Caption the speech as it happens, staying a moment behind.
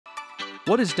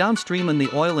What is downstream in the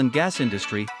oil and gas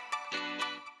industry?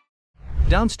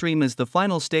 Downstream is the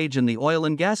final stage in the oil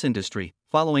and gas industry,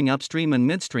 following upstream and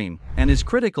midstream, and is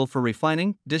critical for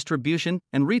refining, distribution,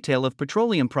 and retail of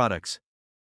petroleum products.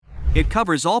 It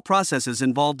covers all processes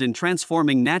involved in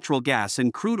transforming natural gas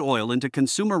and crude oil into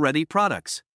consumer-ready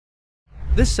products.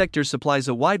 This sector supplies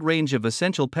a wide range of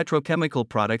essential petrochemical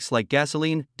products like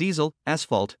gasoline, diesel,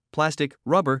 asphalt, plastic,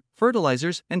 rubber,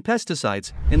 fertilizers, and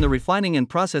pesticides. In the refining and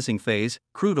processing phase,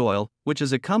 crude oil, which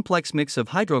is a complex mix of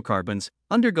hydrocarbons,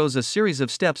 undergoes a series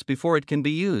of steps before it can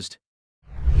be used.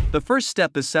 The first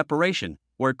step is separation,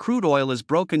 where crude oil is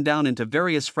broken down into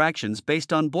various fractions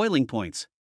based on boiling points.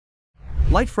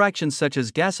 Light fractions such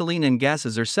as gasoline and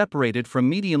gases are separated from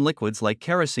medium liquids like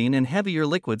kerosene and heavier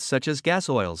liquids such as gas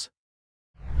oils.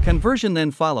 Conversion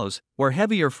then follows, where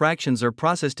heavier fractions are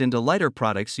processed into lighter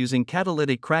products using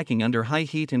catalytic cracking under high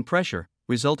heat and pressure,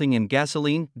 resulting in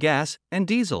gasoline, gas, and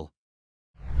diesel.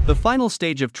 The final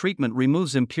stage of treatment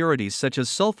removes impurities such as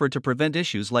sulfur to prevent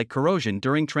issues like corrosion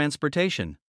during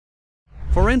transportation.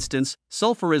 For instance,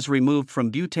 sulfur is removed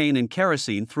from butane and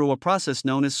kerosene through a process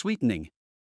known as sweetening.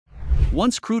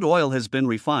 Once crude oil has been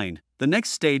refined, the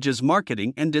next stage is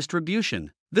marketing and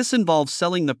distribution. This involves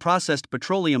selling the processed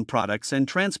petroleum products and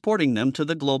transporting them to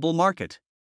the global market.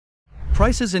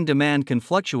 Prices and demand can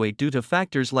fluctuate due to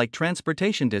factors like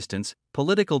transportation distance,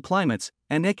 political climates,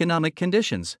 and economic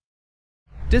conditions.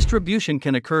 Distribution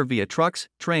can occur via trucks,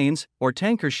 trains, or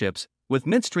tanker ships, with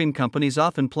midstream companies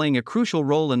often playing a crucial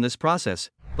role in this process.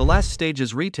 The last stage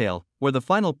is retail, where the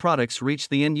final products reach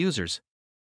the end users.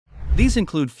 These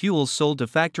include fuels sold to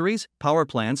factories, power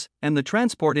plants, and the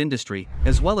transport industry,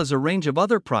 as well as a range of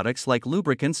other products like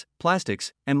lubricants,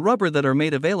 plastics, and rubber that are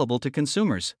made available to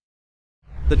consumers.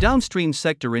 The downstream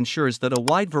sector ensures that a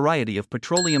wide variety of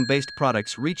petroleum-based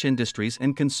products reach industries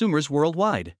and consumers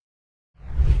worldwide.